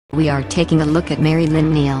We are taking a look at Mary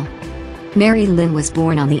Lynn Neal. Mary Lynn was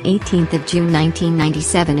born on the 18th of June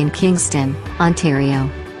 1997 in Kingston,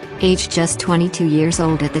 Ontario. Aged just 22 years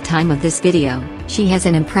old at the time of this video, she has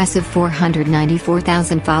an impressive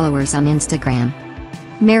 494,000 followers on Instagram.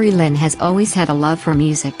 Mary Lynn has always had a love for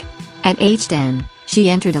music. At age 10, she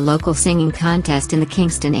entered a local singing contest in the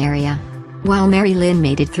Kingston area. While Mary Lynn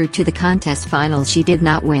made it through to the contest finals, she did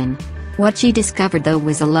not win. What she discovered though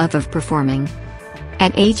was a love of performing.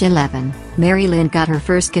 At age 11, Mary Lynn got her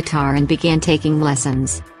first guitar and began taking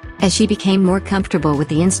lessons. As she became more comfortable with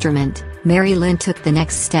the instrument, Mary Lynn took the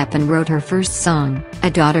next step and wrote her first song, A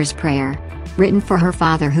Daughter's Prayer. Written for her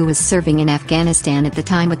father who was serving in Afghanistan at the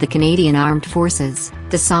time with the Canadian Armed Forces,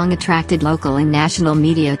 the song attracted local and national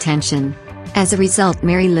media attention. As a result,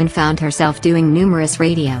 Mary Lynn found herself doing numerous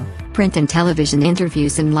radio, print and television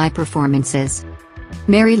interviews and live performances.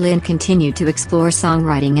 Mary Lynn continued to explore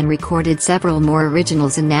songwriting and recorded several more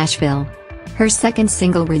originals in Nashville. Her second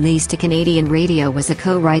single released to Canadian radio was a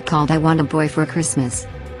co-write called I Want a Boy for Christmas.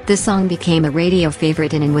 The song became a radio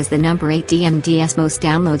favorite and was the number 8 DMDS most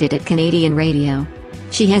downloaded at Canadian radio.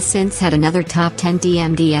 She has since had another top 10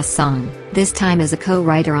 DMDS song, this time as a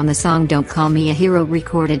co-writer on the song Don't Call Me a Hero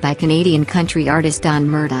recorded by Canadian country artist Don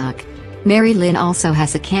Murdoch. Mary Lynn also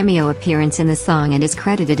has a cameo appearance in the song and is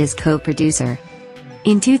credited as co-producer.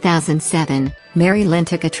 In 2007, Mary Lynn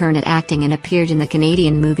took a turn at acting and appeared in the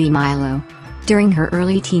Canadian movie Milo. During her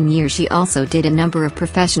early teen years she also did a number of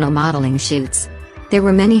professional modeling shoots. There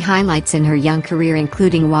were many highlights in her young career,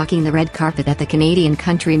 including walking the red carpet at the Canadian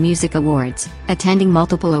Country Music Awards, attending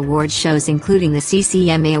multiple awards shows including the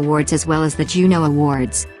CCMA Awards as well as the Juno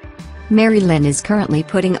Awards. Mary Lynn is currently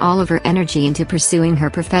putting all of her energy into pursuing her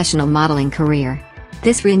professional modeling career.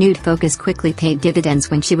 This renewed focus quickly paid dividends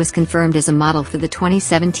when she was confirmed as a model for the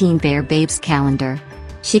 2017 Bare Babes calendar.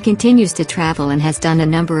 She continues to travel and has done a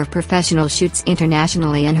number of professional shoots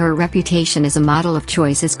internationally, and her reputation as a model of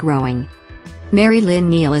choice is growing. Mary Lynn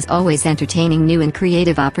Neal is always entertaining new and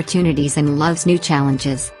creative opportunities and loves new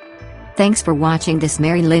challenges. Thanks for watching this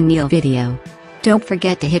Mary Lynn Neal video. Don't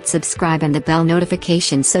forget to hit subscribe and the bell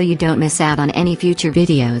notification so you don't miss out on any future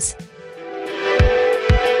videos.